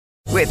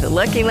With the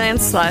Lucky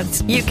Land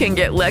Slots, you can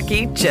get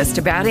lucky just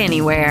about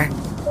anywhere.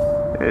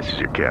 This is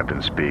your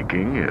captain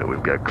speaking.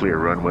 We've got clear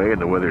runway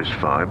and the weather's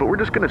fine, but we're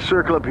just going to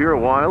circle up here a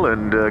while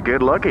and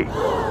get lucky.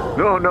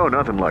 No,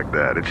 nothing like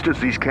that. It's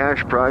just these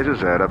cash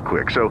prizes add up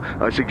quick. So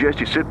I suggest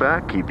you sit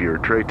back, keep your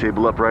tray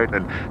table upright,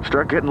 and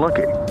start getting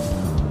lucky.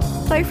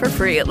 Play for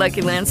free at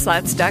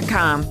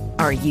LuckyLandSlots.com.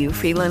 Are you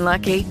feeling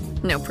lucky?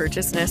 No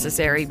purchase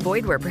necessary.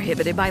 Void where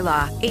prohibited by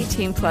law.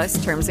 18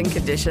 plus terms and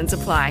conditions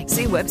apply.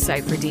 See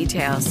website for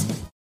details.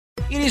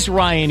 It is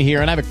Ryan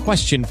here, and I have a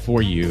question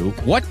for you.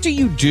 What do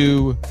you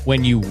do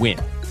when you win?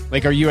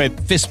 Like, are you a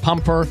fist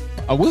pumper,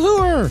 a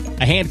woohooer,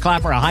 a hand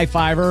clapper, a high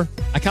fiver?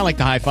 I kind of like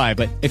the high five,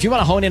 but if you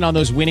want to hone in on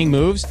those winning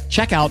moves,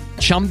 check out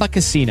Chumba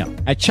Casino.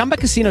 At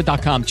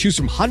ChumbaCasino.com, choose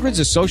from hundreds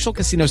of social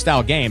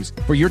casino-style games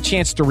for your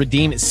chance to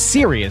redeem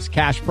serious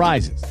cash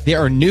prizes. There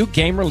are new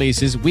game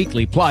releases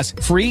weekly, plus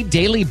free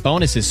daily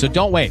bonuses, so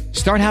don't wait.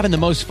 Start having the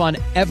most fun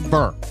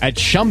ever at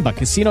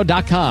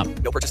ChumbaCasino.com.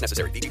 No purchase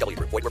necessary. VGW.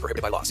 Void where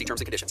prohibited by law. See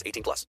terms and conditions.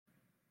 18 plus.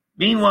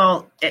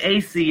 Meanwhile,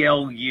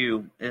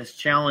 ACLU is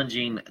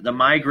challenging the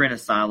migrant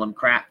asylum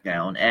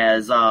crackdown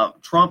as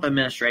Trump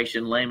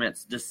administration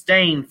laments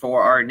disdain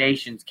for our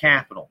nation's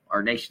capital,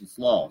 our nation's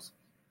laws.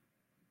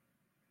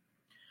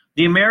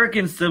 The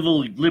American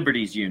Civil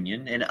Liberties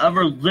Union and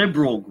other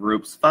liberal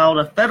groups filed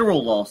a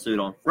federal lawsuit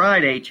on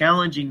Friday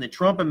challenging the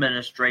Trump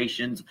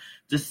administration's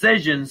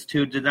decisions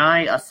to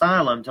deny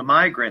asylum to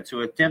migrants who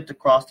attempt to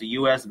cross the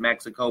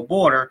U.S.-Mexico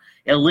border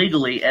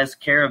illegally as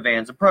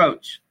caravans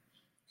approach.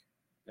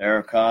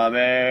 They're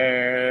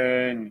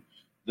coming.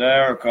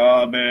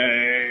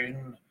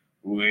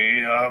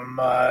 We are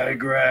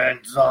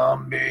migrant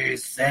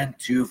zombies sent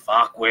to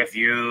fuck with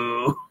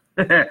you.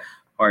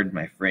 Pardon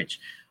my French.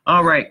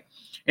 All right.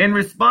 In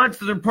response,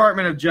 the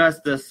Department of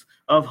Justice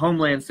of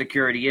Homeland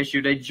Security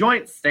issued a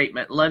joint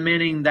statement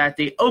lamenting that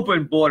the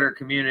open border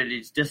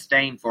community's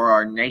disdain for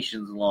our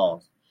nation's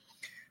laws.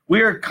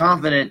 We are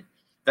confident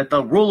that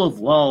the rule of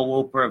law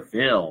will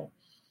prevail.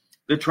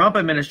 The Trump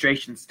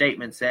administration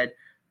statement said,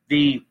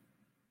 the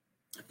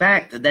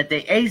fact that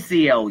the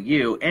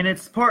ACLU and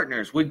its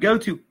partners would go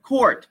to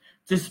court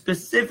to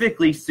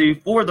specifically sue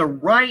for the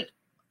right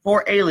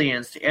for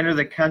aliens to enter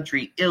the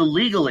country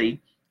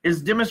illegally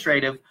is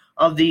demonstrative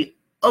of the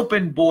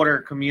open border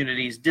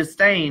community's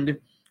disdain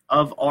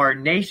of our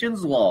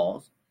nation's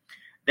laws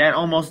that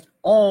almost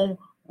all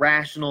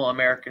rational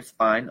Americans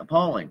find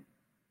appalling.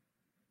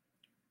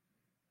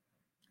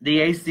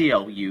 The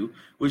ACLU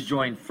was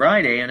joined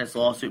Friday in its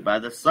lawsuit by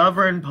the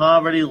Southern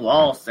Poverty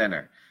Law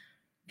Center.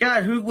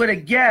 God, who would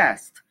have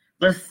guessed?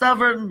 The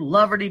Southern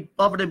Poverty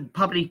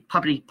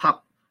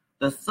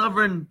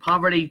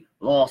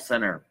Law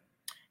Center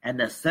and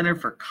the Center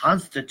for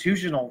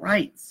Constitutional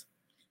Rights.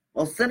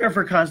 Well, Center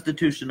for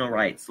Constitutional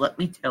Rights, let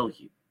me tell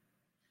you.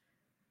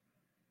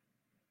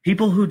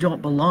 People who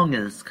don't belong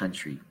in this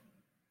country,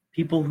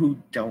 people who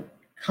don't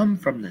come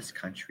from this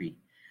country,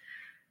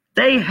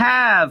 they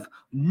have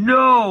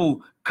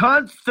no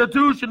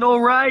constitutional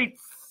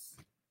rights.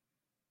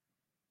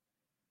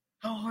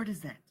 How hard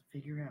is that to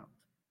figure out?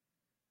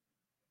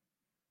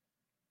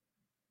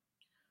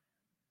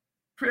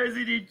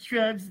 President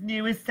Trump's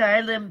new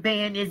asylum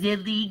ban is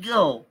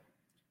illegal,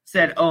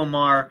 said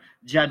Omar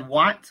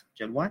Jadwat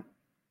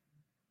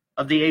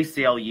of the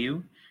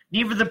ACLU.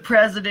 Neither the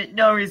president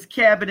nor his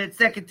cabinet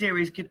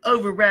secretaries can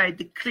override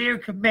the clear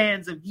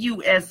commands of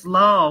U.S.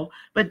 law,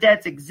 but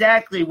that's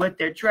exactly what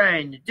they're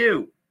trying to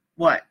do.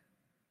 What?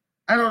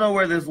 I don't know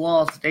where this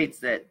law states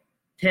that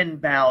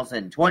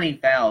 10,000,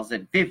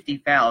 20,000,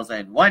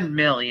 50,000, 1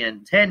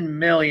 million, 10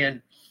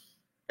 million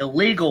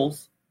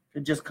illegals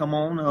could just come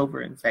on over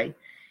and say,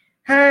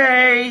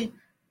 hey,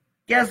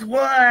 guess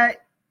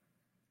what?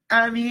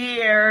 I'm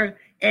here,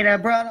 and I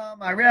brought all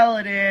my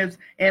relatives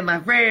and my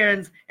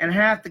friends and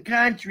half the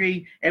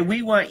country, and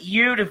we want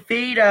you to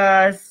feed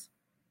us.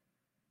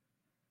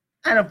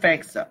 I don't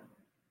think so.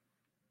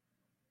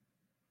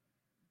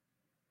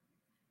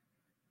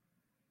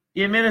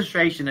 The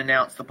administration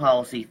announced the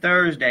policy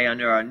Thursday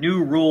under a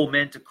new rule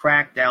meant to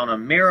crack down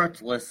on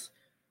meritless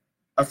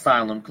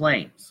asylum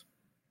claims.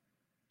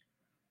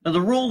 Now,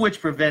 the rule,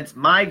 which prevents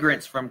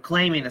migrants from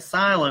claiming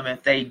asylum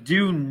if they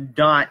do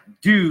not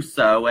do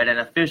so at an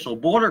official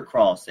border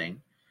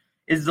crossing,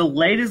 is the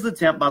latest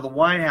attempt by the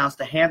White House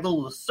to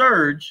handle the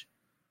surge.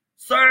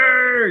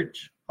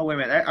 Oh, wait a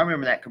minute. I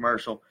remember that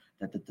commercial.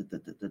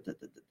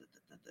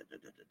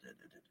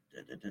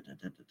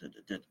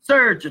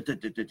 Surge.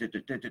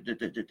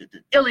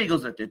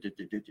 Illegals.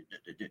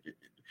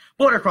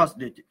 Border cross.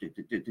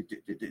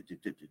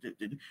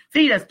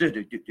 Feed us.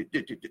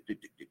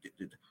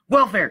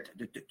 Welfare.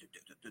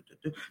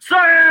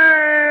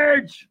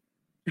 Surge.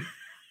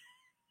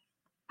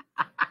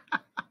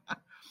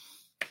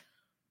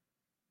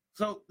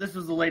 So this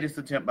was the latest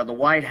attempt by the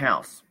White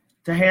House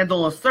to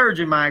handle a surge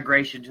in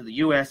migration to the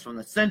U.S. from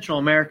the Central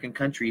American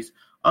countries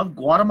of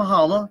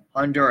Guatemala,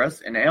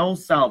 Honduras, and El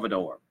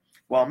Salvador,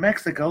 while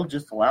Mexico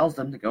just allows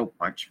them to go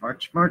march,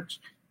 march, march,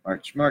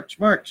 march, march,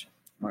 march,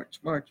 march,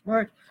 march,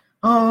 march,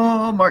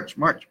 Oh, march,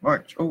 march,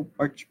 march. Oh,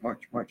 march,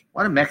 march, march.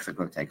 Why did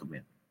Mexico take them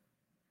in?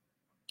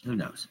 Who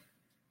knows?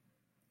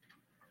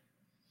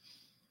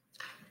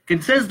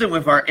 Consistent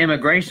with our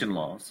immigration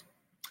laws,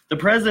 the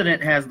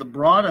president has the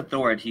broad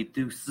authority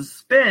to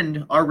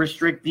suspend or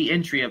restrict the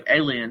entry of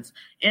aliens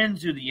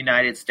into the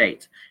United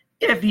States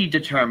if he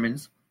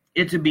determines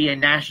it to be a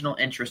national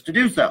interest to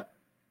do so.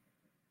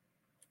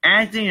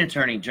 Acting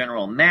Attorney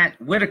General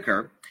Matt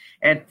Whitaker,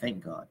 and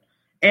thank God,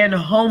 and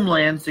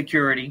Homeland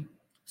Security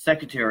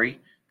Secretary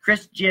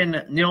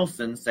Christian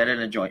Nielsen said in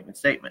a joint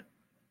statement.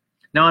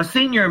 Now, a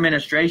senior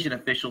administration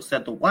official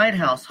said the White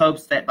House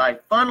hopes that by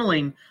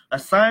funneling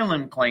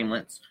asylum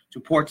claimants to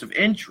ports of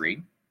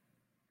entry,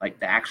 like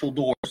the actual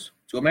doors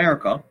to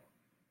America,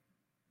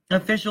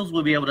 officials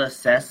will be able to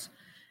assess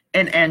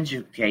and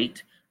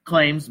adjudicate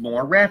claims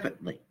more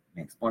rapidly.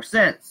 Makes more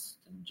sense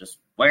than just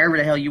wherever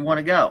the hell you want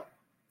to go.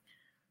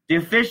 The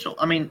official,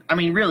 I mean,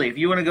 really, if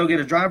you want to go get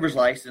a driver's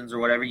license or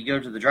whatever, you go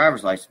to the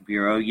driver's license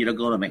bureau. You don't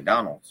go to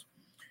McDonald's.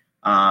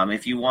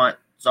 If you want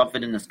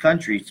something in this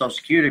country, Social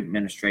Security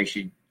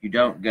Administration, you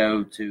don't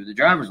go to the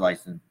driver's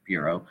license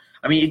bureau.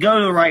 I mean, you go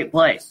to the right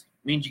place.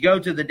 It means you go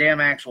to the damn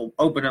actual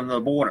opening of the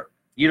border.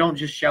 You don't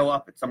just show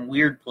up at some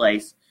weird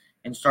place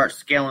and start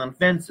scaling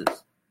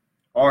fences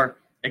or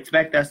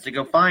expect us to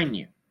go find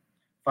you.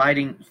 Hide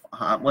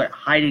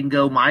and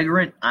go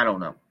migrant? I don't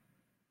know.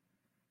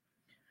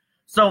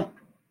 So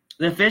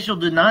the official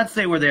did not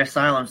say where the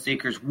asylum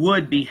seekers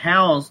would be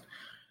housed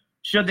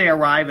should they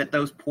arrive at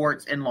those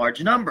ports in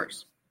large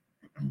numbers.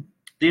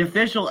 The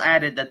official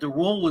added that the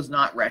rule was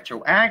not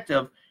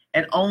retroactive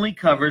and only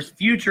covers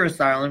future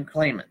asylum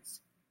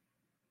claimants.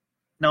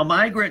 Now,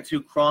 migrants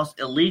who cross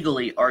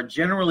illegally are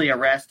generally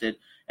arrested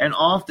and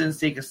often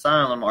seek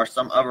asylum or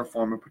some other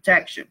form of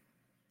protection.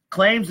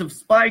 Claims have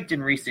spiked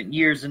in recent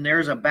years, and there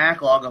is a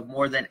backlog of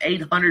more than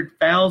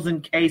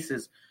 800,000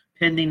 cases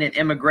pending in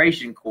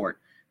immigration court.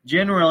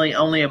 Generally,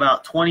 only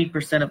about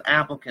 20% of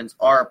applicants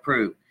are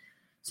approved.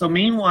 So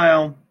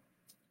meanwhile,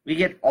 we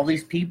get all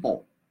these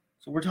people.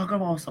 So we're talking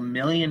about almost a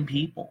million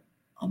people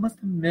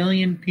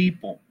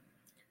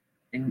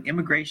in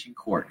immigration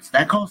courts.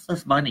 That costs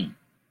us money.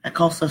 That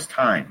costs us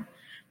time.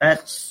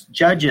 That's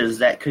judges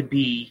that could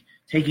be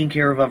taking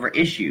care of other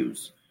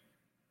issues.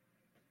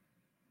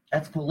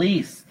 That's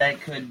police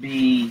that could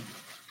be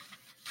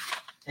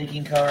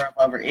taking care of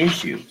other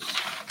issues.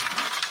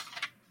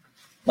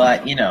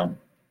 But,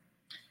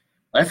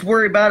 let's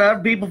worry about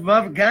other people from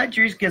other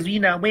countries because,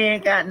 we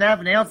ain't got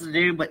nothing else to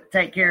do but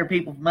take care of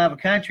people from other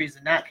countries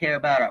and not care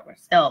about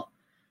ourselves.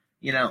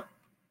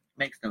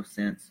 Makes no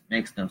sense.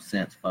 Makes no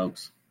sense,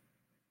 folks.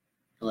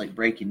 I feel like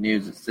breaking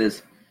news. It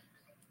says,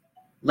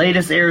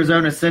 latest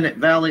Arizona Senate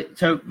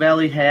Toke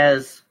Valley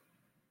has,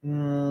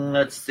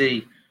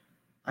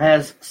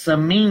 has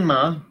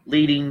Samima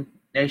leading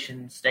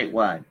nation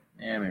statewide.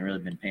 I haven't really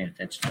been paying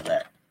attention to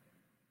that.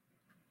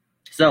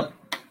 So,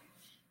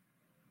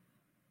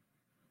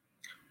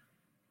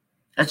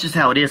 that's just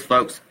how it is,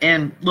 folks.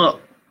 And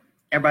look,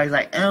 everybody's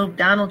like, oh,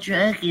 Donald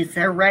Trump is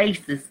so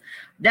racist.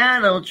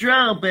 Donald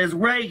Trump is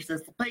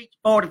racist. Page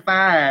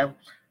 45.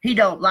 He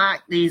don't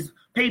like these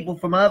people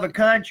from other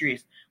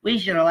countries. We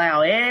should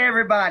allow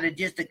everybody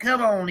just to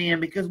come on in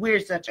because we're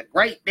such a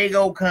great big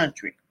old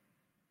country.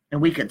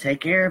 And we can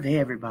take care of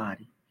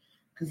everybody.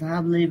 Because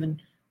I believe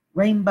in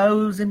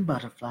rainbows and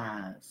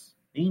butterflies.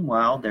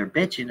 Meanwhile, they're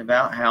bitching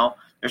about how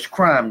there's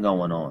crime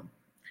going on.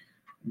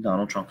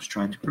 Donald Trump is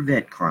trying to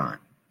prevent crime.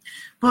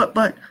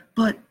 But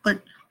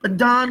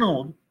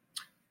Donald,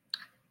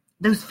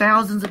 those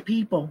thousands of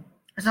people,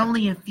 there's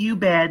only a few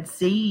bad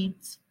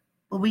seeds.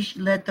 But we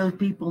should let those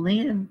people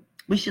in.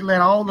 We should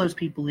let all those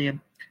people in.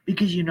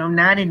 Because,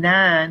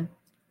 99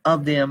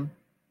 of them,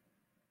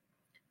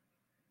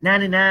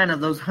 99 of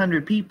those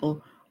 100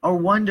 people are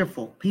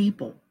wonderful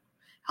people.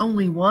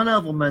 Only one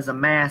of them is a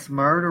mass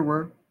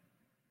murderer.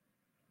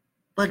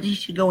 But you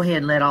should go ahead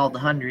and let all the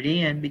 100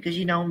 in because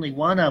only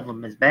one of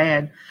them is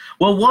bad.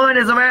 Well, one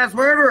is a mass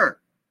murderer.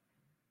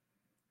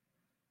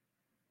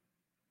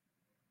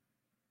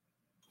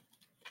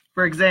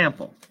 For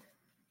example,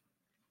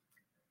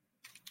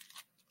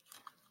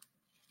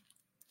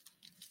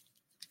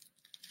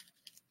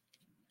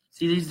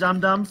 see these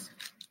dum-dums?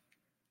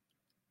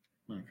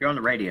 If you're on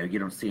the radio, you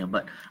don't see them,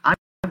 but I've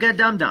got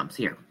dum-dums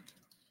here.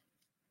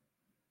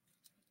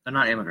 They're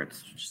not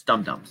immigrants, just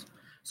dum-dums.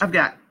 So I've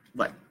got,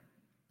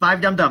 5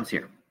 dum-dums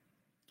here.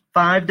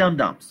 5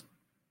 dum-dums.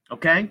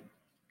 Okay?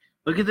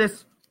 Look at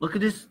this. Look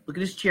at this. Look at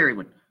this cherry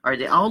one. All right,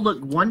 they all look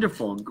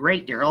wonderful and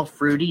great. They're all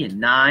fruity and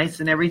nice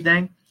and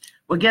everything.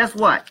 Well, guess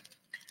what?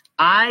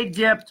 I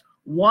dipped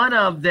one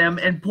of them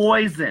in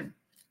poison.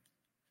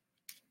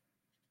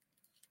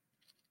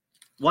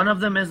 One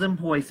of them is in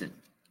poison.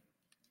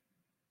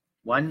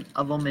 One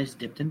of them is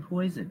dipped in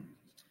poison.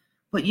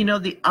 But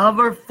the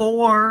other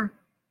 4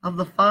 of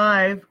the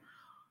 5,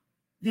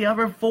 the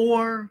other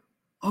 4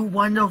 are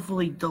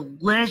wonderfully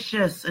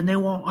delicious and they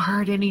won't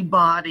hurt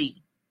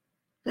anybody.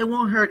 They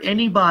won't hurt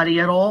anybody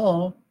at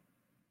all.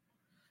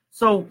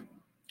 So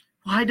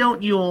why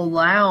don't you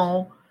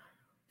allow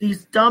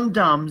these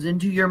dum-dums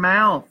into your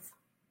mouth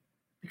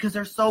because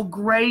they're so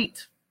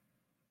great.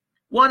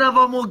 One of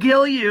them will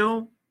kill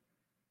you.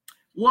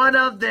 One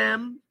of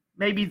them,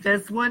 maybe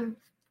this one,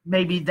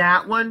 maybe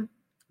that one,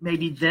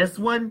 maybe this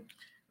one,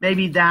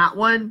 maybe that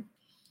one,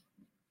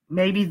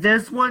 maybe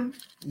this one.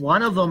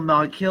 One of them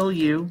might kill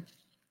you.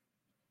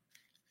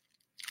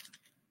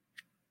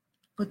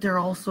 But they're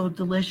all so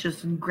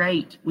delicious and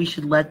great. We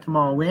should let them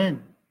all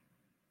in.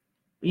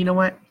 You know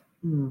what?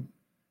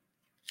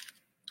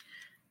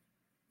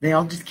 They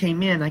all just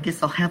came in. I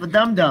guess I'll have a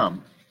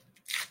dum-dum.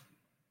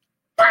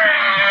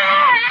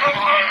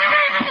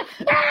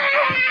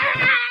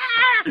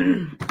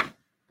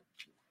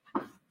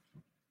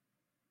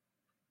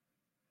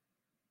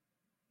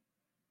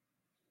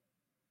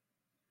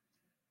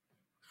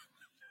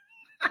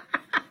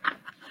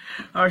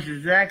 That's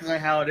exactly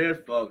how it is,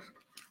 folks.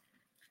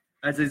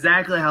 That's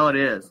exactly how it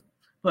is.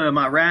 But am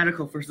I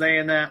radical for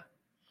saying that?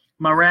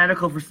 Am I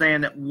radical for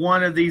saying that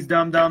one of these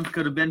dum-dums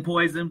could have been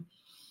poisoned?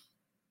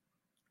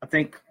 I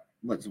think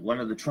one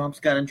of the Trumps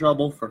got in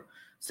trouble for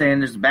saying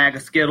there's a bag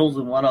of Skittles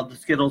and one of the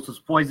Skittles was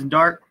poison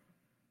dart.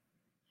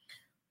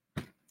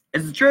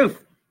 It's the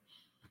truth.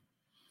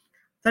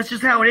 That's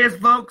just how it is,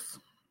 folks.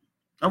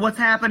 And what's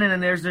happening,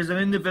 and there's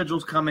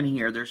individuals coming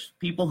here. There's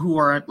people who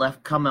are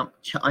left come up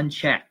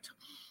unchecked,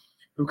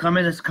 who come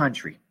in this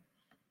country.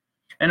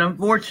 And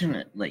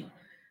unfortunately,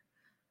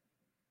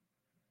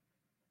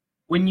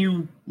 when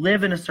you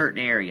live in a certain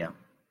area,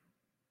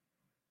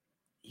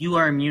 you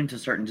are immune to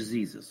certain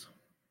diseases.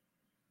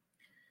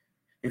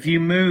 If you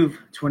move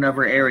to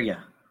another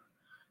area,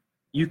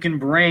 you can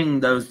bring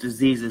those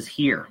diseases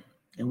here,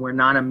 and we're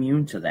not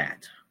immune to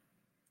that.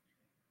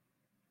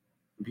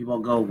 And people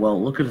go,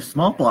 well, look at the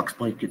smallpox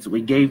blankets that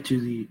we gave to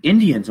the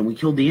Indians, and we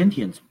killed the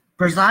Indians.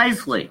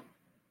 Precisely.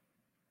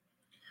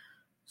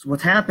 So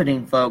what's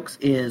happening, folks,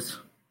 is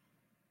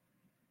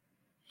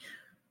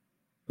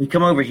we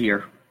come over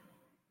here.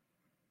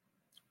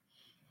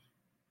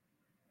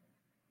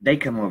 They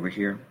come over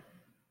here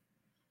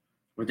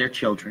with their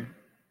children.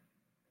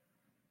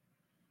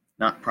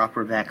 Not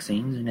proper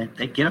vaccines, and if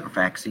they get our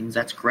vaccines,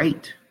 that's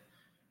great.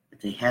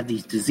 But they have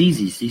these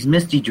diseases, these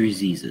misty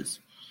diseases.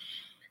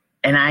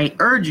 And I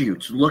urge you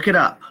to look it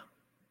up.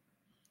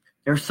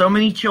 There are so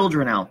many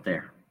children out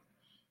there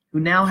who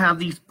now have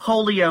these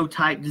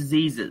polio-type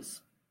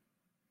diseases.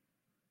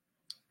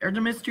 They're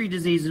the mystery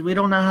diseases. We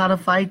don't know how to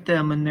fight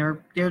them, and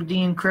they're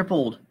being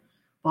crippled.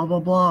 Blah, blah,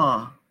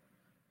 blah.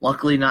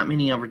 Luckily, not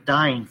many are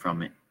dying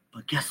from it.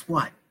 But guess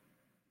what?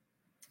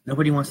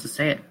 Nobody wants to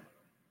say it.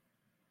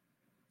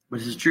 But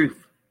it's the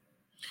truth.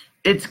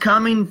 It's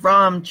coming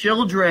from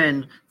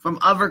children from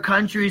other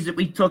countries that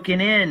we took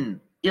in.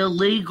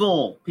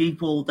 Illegal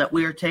people that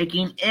we are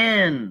taking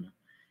in.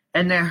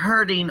 And they're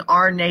hurting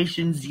our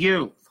nation's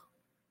youth.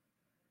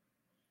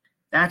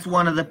 That's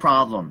one of the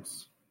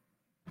problems.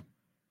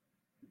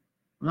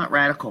 I'm not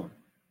radical.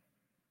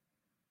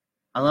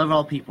 I love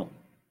all people.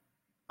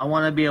 I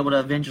want to be able to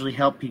eventually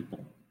help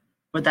people.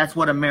 But that's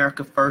what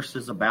America First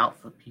is about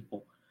for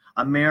people.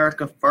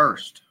 America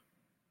First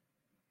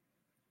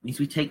means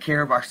we take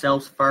care of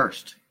ourselves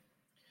first.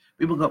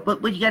 People go,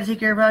 but you got to take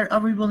care of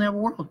other people in the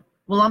world.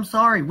 Well, I'm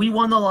sorry. We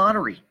won the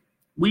lottery.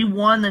 We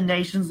won the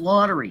nation's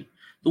lottery,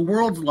 the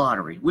world's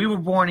lottery. We were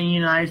born in the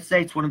United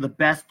States, one of the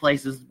best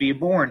places to be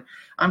born.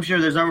 I'm sure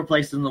there's other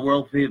places in the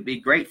world that would be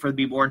great for to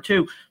be born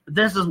too, but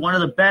this is one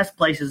of the best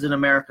places in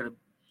America,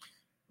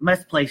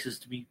 best places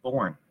to be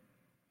born.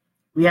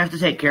 We have to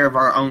take care of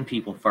our own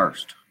people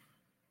first.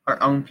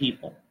 Our own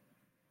people.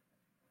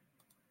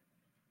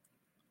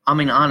 I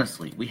mean,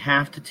 honestly, we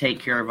have to take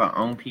care of our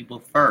own people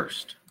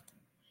first.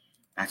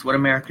 That's what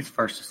America's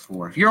First is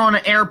for. If you're on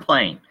an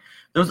airplane,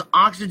 those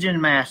oxygen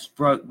masks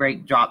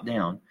drop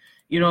down,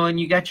 and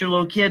you got your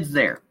little kids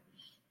there.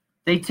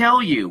 They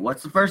tell you,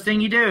 what's the first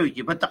thing you do?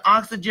 You put the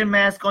oxygen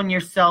mask on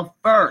yourself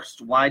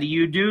first. Why do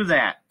you do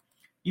that?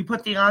 You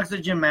put the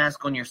oxygen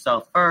mask on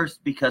yourself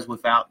first because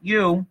without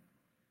you,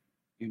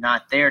 you're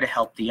not there to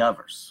help the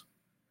others.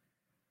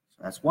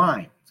 So that's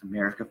why it's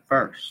America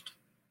First.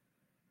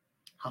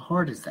 How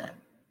hard is that?